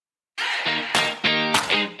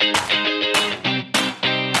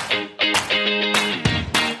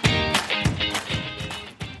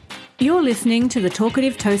listening to the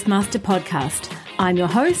Talkative Toastmaster podcast. I'm your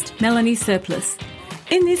host, Melanie Surplus.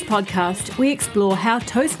 In this podcast, we explore how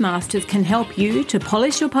Toastmasters can help you to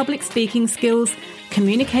polish your public speaking skills,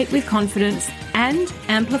 communicate with confidence, and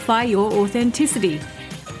amplify your authenticity.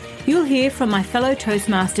 You'll hear from my fellow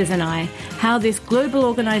Toastmasters and I how this global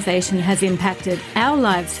organisation has impacted our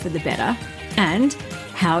lives for the better and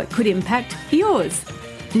how it could impact yours.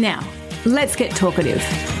 Now, let's get talkative.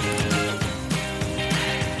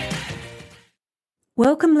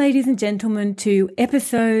 Welcome, ladies and gentlemen, to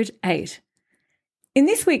episode 8. In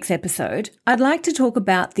this week's episode, I'd like to talk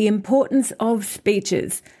about the importance of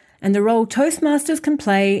speeches and the role Toastmasters can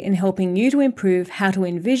play in helping you to improve how to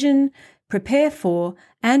envision, prepare for,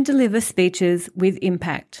 and deliver speeches with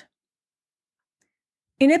impact.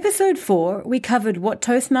 In episode 4, we covered what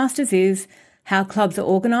Toastmasters is, how clubs are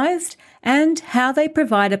organised, and how they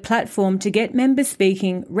provide a platform to get members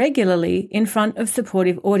speaking regularly in front of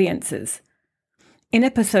supportive audiences. In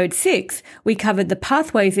episode 6, we covered the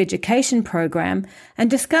Pathways Education program and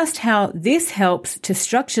discussed how this helps to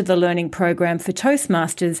structure the learning program for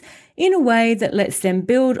Toastmasters in a way that lets them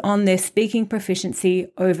build on their speaking proficiency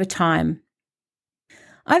over time.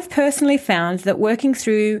 I've personally found that working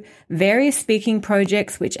through various speaking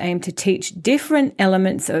projects which aim to teach different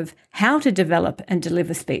elements of how to develop and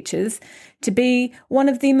deliver speeches to be one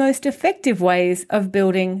of the most effective ways of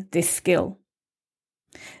building this skill.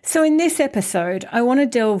 So in this episode, I want to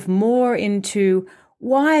delve more into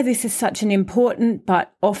why this is such an important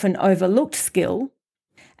but often overlooked skill,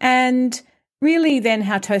 and really then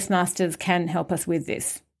how Toastmasters can help us with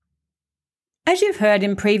this. As you've heard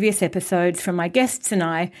in previous episodes from my guests and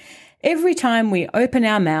I, every time we open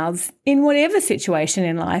our mouths, in whatever situation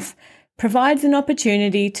in life, provides an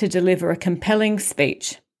opportunity to deliver a compelling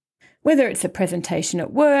speech. Whether it's a presentation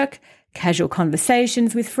at work, casual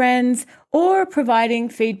conversations with friends, or providing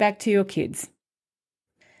feedback to your kids.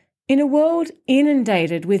 In a world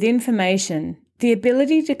inundated with information, the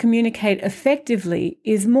ability to communicate effectively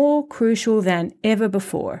is more crucial than ever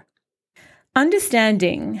before.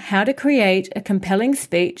 Understanding how to create a compelling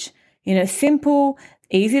speech in a simple,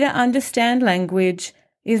 easy-to-understand language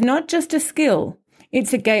is not just a skill,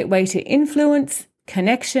 it's a gateway to influence,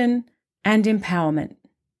 connection, and empowerment.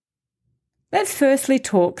 Let's firstly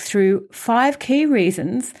talk through 5 key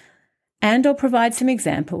reasons, and I'll provide some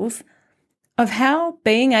examples, of how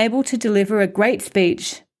being able to deliver a great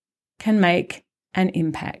speech can make an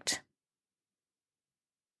impact.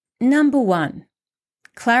 Number 1,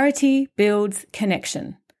 clarity builds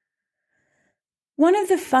connection. One of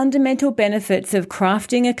the fundamental benefits of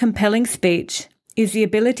crafting a compelling speech is the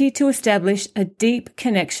ability to establish a deep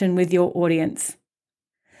connection with your audience.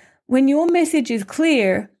 When your message is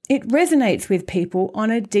clear, it resonates with people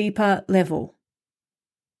on a deeper level.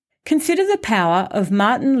 Consider the power of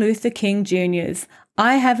Martin Luther King Jr.'s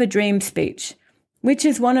 "I Have a Dream" speech, which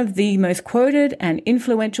is one of the most quoted and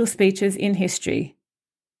influential speeches in history.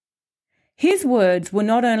 His words were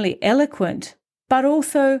not only eloquent, but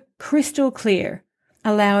also crystal clear,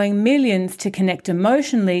 allowing millions to connect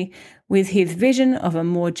emotionally with his vision of a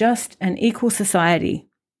more just and equal society.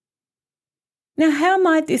 Now, how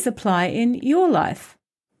might this apply in your life?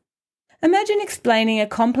 Imagine explaining a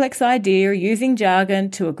complex idea using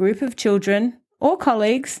jargon to a group of children or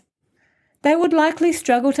colleagues. They would likely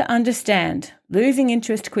struggle to understand, losing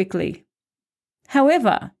interest quickly.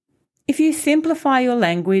 However, if you simplify your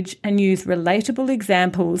language and use relatable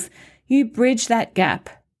examples, you bridge that gap,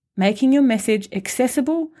 making your message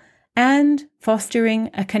accessible and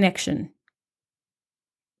fostering a connection.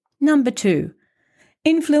 Number 2,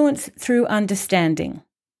 influence through understanding.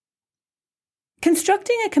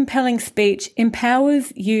 Constructing a compelling speech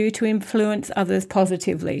empowers you to influence others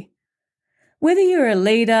positively. Whether you're a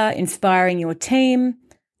leader inspiring your team,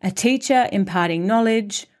 a teacher imparting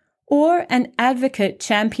knowledge, or an advocate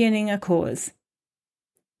championing a cause,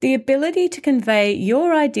 the ability to convey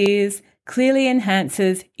your ideas clearly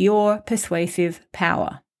enhances your persuasive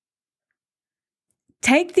power.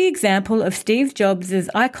 Take the example of Steve Jobs'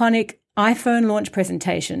 iconic iPhone launch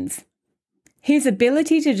presentations. His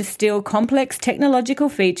ability to distill complex technological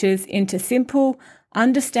features into simple,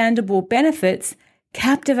 understandable benefits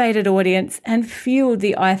captivated audience and fueled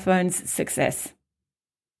the iPhone's success.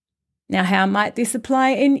 Now, how might this apply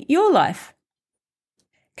in your life?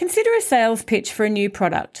 Consider a sales pitch for a new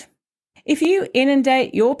product. If you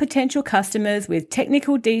inundate your potential customers with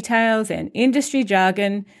technical details and industry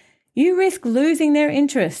jargon, you risk losing their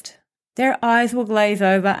interest. Their eyes will glaze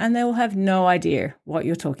over and they will have no idea what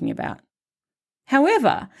you're talking about.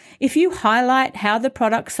 However, if you highlight how the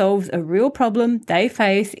product solves a real problem they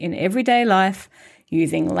face in everyday life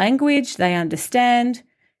using language they understand,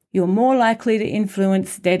 you're more likely to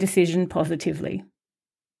influence their decision positively.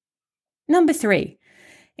 Number 3,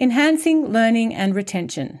 enhancing learning and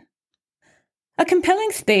retention. A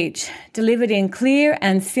compelling speech delivered in clear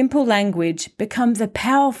and simple language becomes a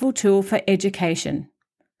powerful tool for education.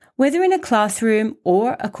 Whether in a classroom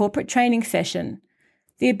or a corporate training session,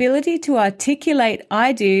 the ability to articulate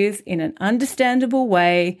ideas in an understandable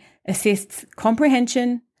way assists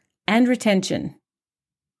comprehension and retention.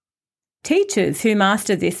 Teachers who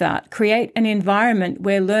master this art create an environment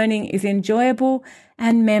where learning is enjoyable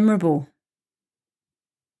and memorable.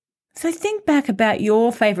 So think back about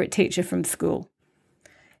your favourite teacher from school.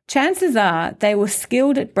 Chances are they were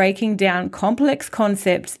skilled at breaking down complex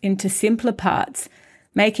concepts into simpler parts,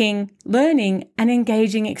 making learning an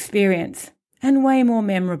engaging experience and way more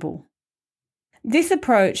memorable. This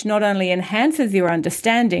approach not only enhances your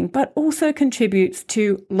understanding, but also contributes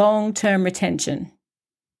to long-term retention.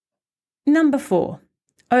 Number 4,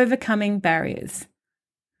 overcoming barriers.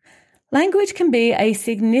 Language can be a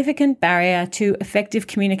significant barrier to effective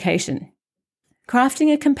communication.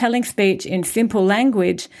 Crafting a compelling speech in simple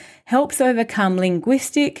language helps overcome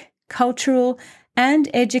linguistic, cultural, and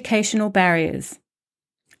educational barriers.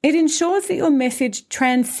 It ensures that your message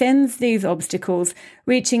transcends these obstacles,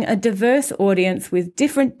 reaching a diverse audience with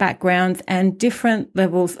different backgrounds and different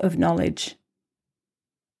levels of knowledge.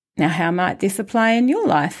 Now, how might this apply in your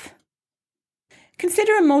life?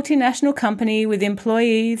 Consider a multinational company with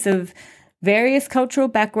employees of various cultural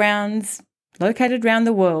backgrounds located around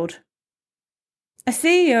the world. A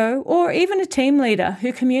CEO or even a team leader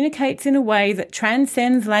who communicates in a way that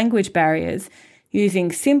transcends language barriers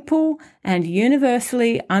using simple and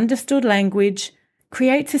universally understood language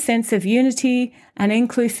creates a sense of unity and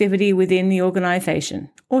inclusivity within the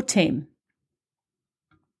organisation or team.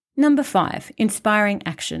 Number 5, inspiring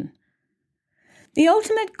action. The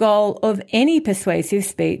ultimate goal of any persuasive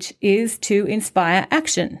speech is to inspire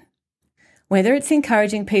action. Whether it's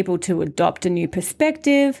encouraging people to adopt a new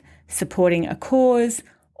perspective, supporting a cause,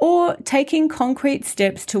 or taking concrete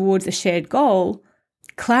steps towards a shared goal,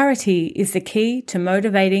 clarity is the key to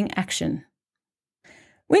motivating action.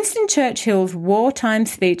 Winston Churchill's wartime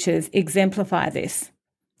speeches exemplify this.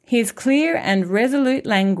 His clear and resolute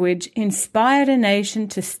language inspired a nation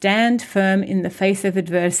to stand firm in the face of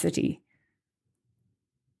adversity.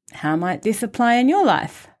 How might this apply in your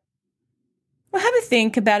life? Well, have a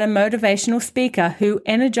think about a motivational speaker who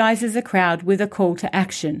energizes a crowd with a call to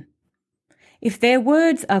action. If their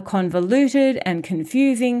words are convoluted and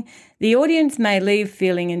confusing, the audience may leave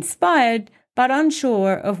feeling inspired but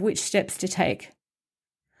unsure of which steps to take.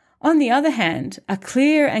 On the other hand, a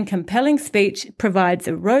clear and compelling speech provides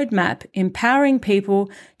a roadmap empowering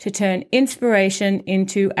people to turn inspiration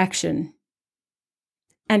into action.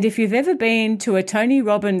 And if you've ever been to a Tony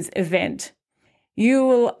Robbins event, you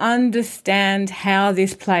will understand how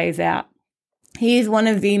this plays out. He is one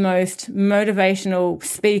of the most motivational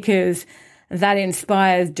speakers that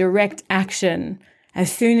inspires direct action as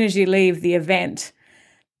soon as you leave the event.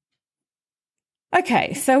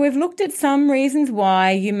 Okay, so we've looked at some reasons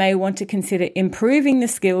why you may want to consider improving the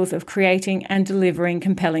skills of creating and delivering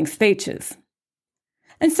compelling speeches.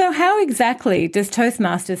 And so how exactly does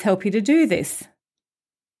Toastmasters help you to do this?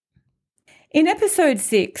 In episode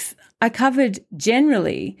 6, I covered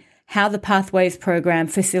generally how the Pathways program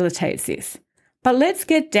facilitates this. But let's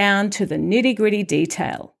get down to the nitty-gritty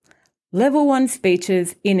detail. Level 1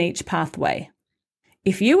 speeches in each pathway.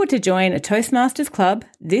 If you were to join a Toastmasters club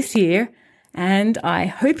this year, and I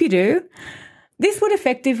hope you do, this would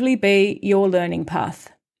effectively be your learning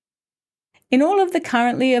path. In all of the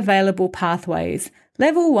currently available pathways,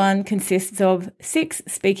 Level 1 consists of 6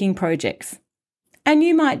 speaking projects. And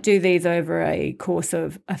you might do these over a course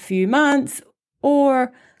of a few months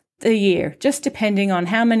or a year, just depending on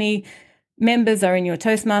how many members are in your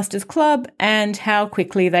Toastmasters club and how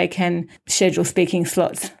quickly they can schedule speaking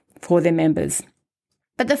slots for their members.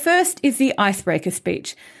 But the first is the icebreaker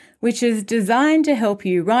speech, which is designed to help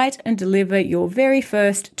you write and deliver your very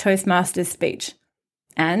first Toastmasters speech.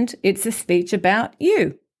 And it's a speech about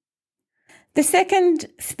you. The second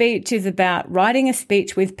speech is about writing a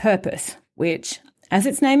speech with purpose, which, as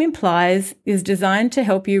its name implies, is designed to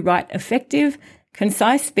help you write effective,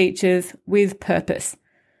 concise speeches with purpose.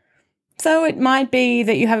 So it might be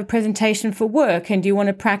that you have a presentation for work and you want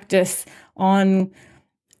to practice on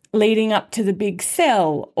leading up to the big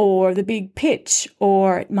sell or the big pitch,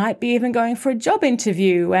 or it might be even going for a job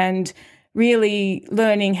interview and really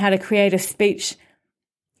learning how to create a speech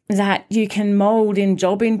that you can mold in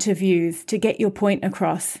job interviews to get your point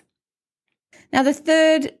across. Now, the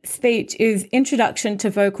third speech is Introduction to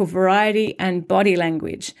Vocal Variety and Body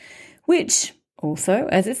Language, which Also,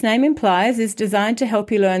 as its name implies, is designed to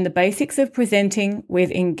help you learn the basics of presenting with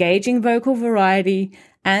engaging vocal variety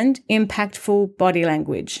and impactful body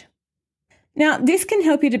language. Now, this can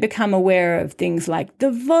help you to become aware of things like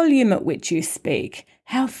the volume at which you speak,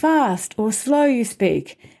 how fast or slow you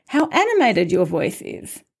speak, how animated your voice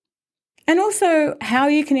is, and also how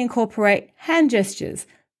you can incorporate hand gestures,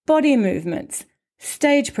 body movements,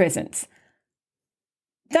 stage presence.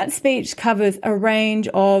 That speech covers a range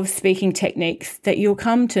of speaking techniques that you'll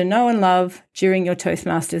come to know and love during your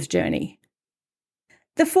Toastmasters journey.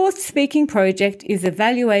 The fourth speaking project is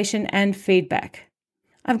evaluation and feedback.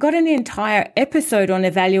 I've got an entire episode on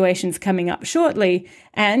evaluations coming up shortly,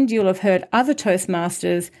 and you'll have heard other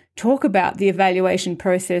Toastmasters talk about the evaluation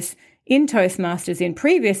process in Toastmasters in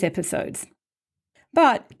previous episodes.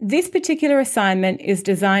 But this particular assignment is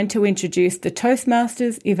designed to introduce the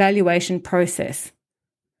Toastmasters evaluation process.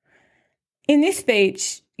 In this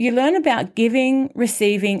speech, you learn about giving,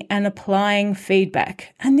 receiving, and applying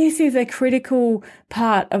feedback. And this is a critical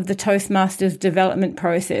part of the Toastmasters development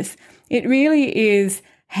process. It really is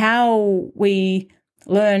how we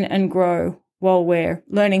learn and grow while we're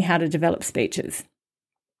learning how to develop speeches.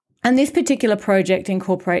 And this particular project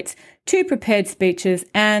incorporates 2 prepared speeches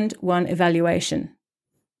and 1 evaluation.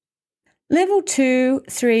 Level 2,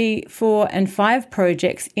 3, 4, and 5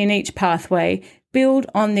 projects in each pathway build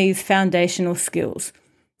on these foundational skills.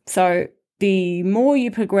 So the more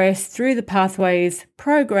you progress through the pathways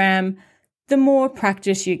program, the more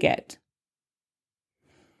practice you get.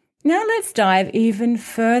 Now let's dive even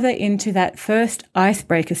further into that first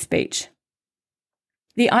icebreaker speech.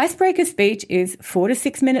 The icebreaker speech is 4 to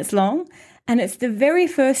 6 minutes long, and it's the very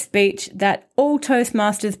first speech that all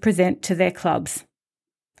Toastmasters present to their clubs.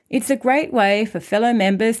 It's a great way for fellow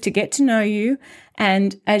members to get to know you,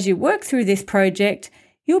 and as you work through this project,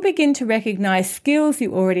 you'll begin to recognise skills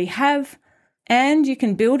you already have, and you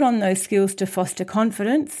can build on those skills to foster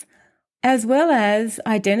confidence, as well as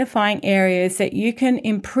identifying areas that you can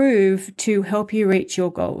improve to help you reach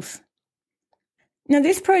your goals. Now,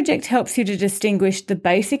 this project helps you to distinguish the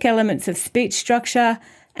basic elements of speech structure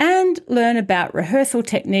and learn about rehearsal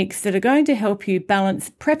techniques that are going to help you balance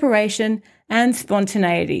preparation and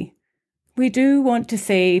spontaneity. We do want to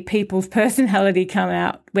see people's personality come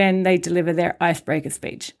out when they deliver their icebreaker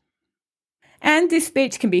speech. And this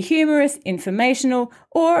speech can be humorous, informational,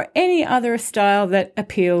 or any other style that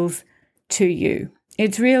appeals to you.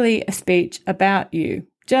 It's really a speech about you,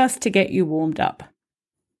 just to get you warmed up.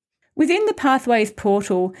 Within the Pathways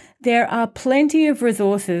portal, there are plenty of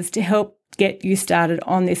resources to help get you started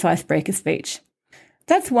on this icebreaker speech.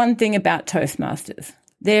 That's one thing about Toastmasters.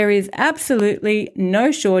 There is absolutely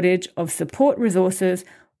no shortage of support resources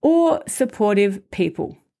or supportive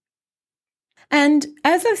people. And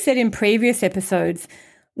as I've said in previous episodes,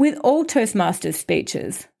 with all Toastmasters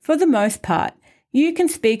speeches, for the most part, you can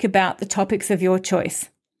speak about the topics of your choice.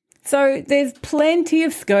 So there's plenty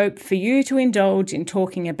of scope for you to indulge in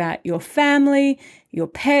talking about your family, your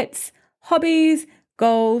pets, hobbies,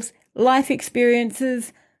 goals, life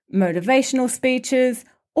experiences, motivational speeches,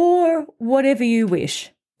 or whatever you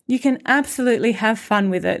wish. You can absolutely have fun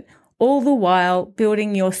with it, all the while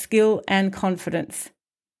building your skill and confidence.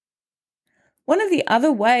 One of the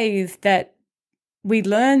other ways that we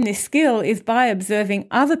learn this skill is by observing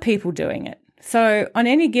other people doing it. So on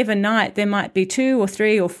any given night, there might be 2 or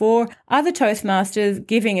 3 or 4 other Toastmasters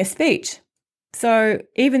giving a speech. So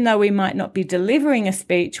even though we might not be delivering a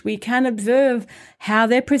speech, we can observe how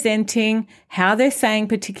they're presenting, how they're saying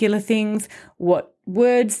particular things, what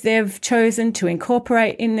words they've chosen to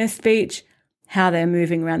incorporate in their speech, how they're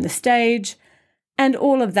moving around the stage, and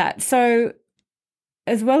all of that. So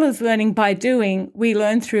as well as learning by doing, we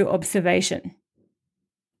learn through observation.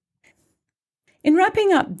 In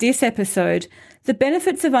wrapping up this episode, the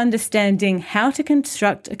benefits of understanding how to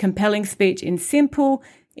construct a compelling speech in simple,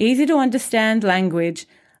 easy to understand language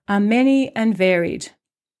are many and varied.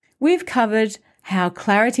 We've covered how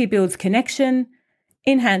clarity builds connection,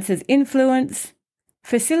 enhances influence,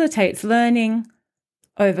 facilitates learning,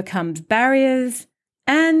 overcomes barriers,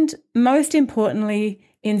 and most importantly,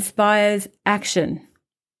 inspires action.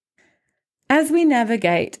 As we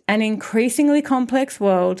navigate an increasingly complex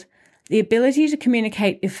world, the ability to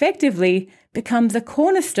communicate effectively becomes a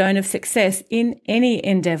cornerstone of success in any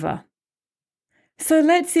endeavour. So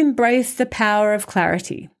let's embrace the power of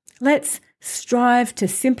clarity. Let's strive to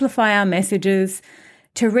simplify our messages,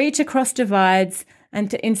 to reach across divides,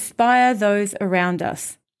 and to inspire those around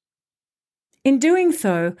us. In doing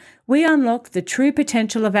so, we unlock the true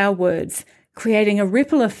potential of our words, creating a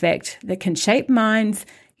ripple effect that can shape minds,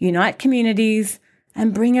 unite communities,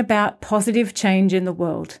 and bring about positive change in the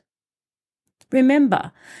world.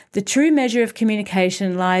 Remember, the true measure of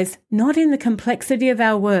communication lies not in the complexity of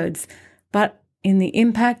our words, but in the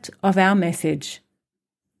impact of our message.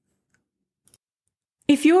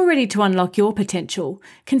 If you're ready to unlock your potential,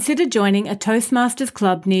 consider joining a Toastmasters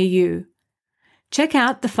club near you. Check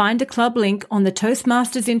out the Find a Club link on the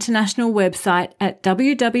Toastmasters International website at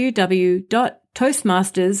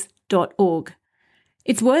www.toastmasters.org.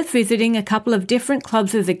 It's worth visiting a couple of different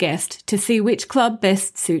clubs as a guest to see which club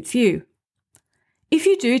best suits you. If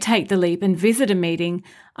you do take the leap and visit a meeting,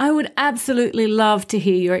 I would absolutely love to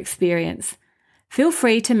hear your experience. Feel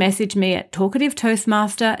free to message me at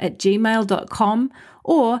talkativetoastmaster@gmail.com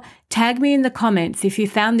or tag me in the comments if you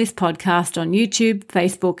found this podcast on YouTube,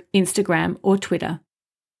 Facebook, Instagram, or Twitter.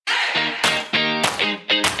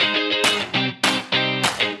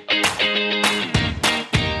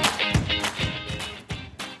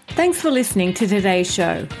 Thanks for listening to today's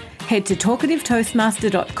show. Head to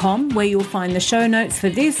talkativetoastmaster.com where you'll find the show notes for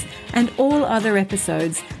this and all other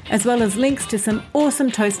episodes, as well as links to some awesome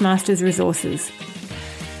Toastmasters resources.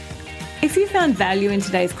 If you found value in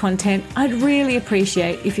today's content, I'd really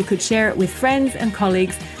appreciate if you could share it with friends and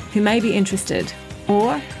colleagues who may be interested,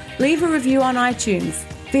 or leave a review on iTunes.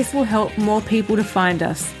 This will help more people to find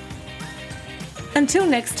us. Until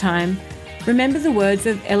next time, remember the words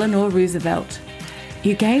of Eleanor Roosevelt.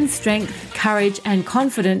 You gain strength, courage, and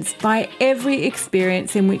confidence by every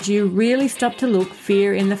experience in which you really stop to look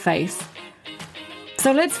fear in the face.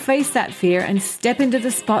 So let's face that fear and step into the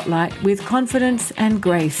spotlight with confidence and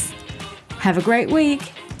grace. Have a great week.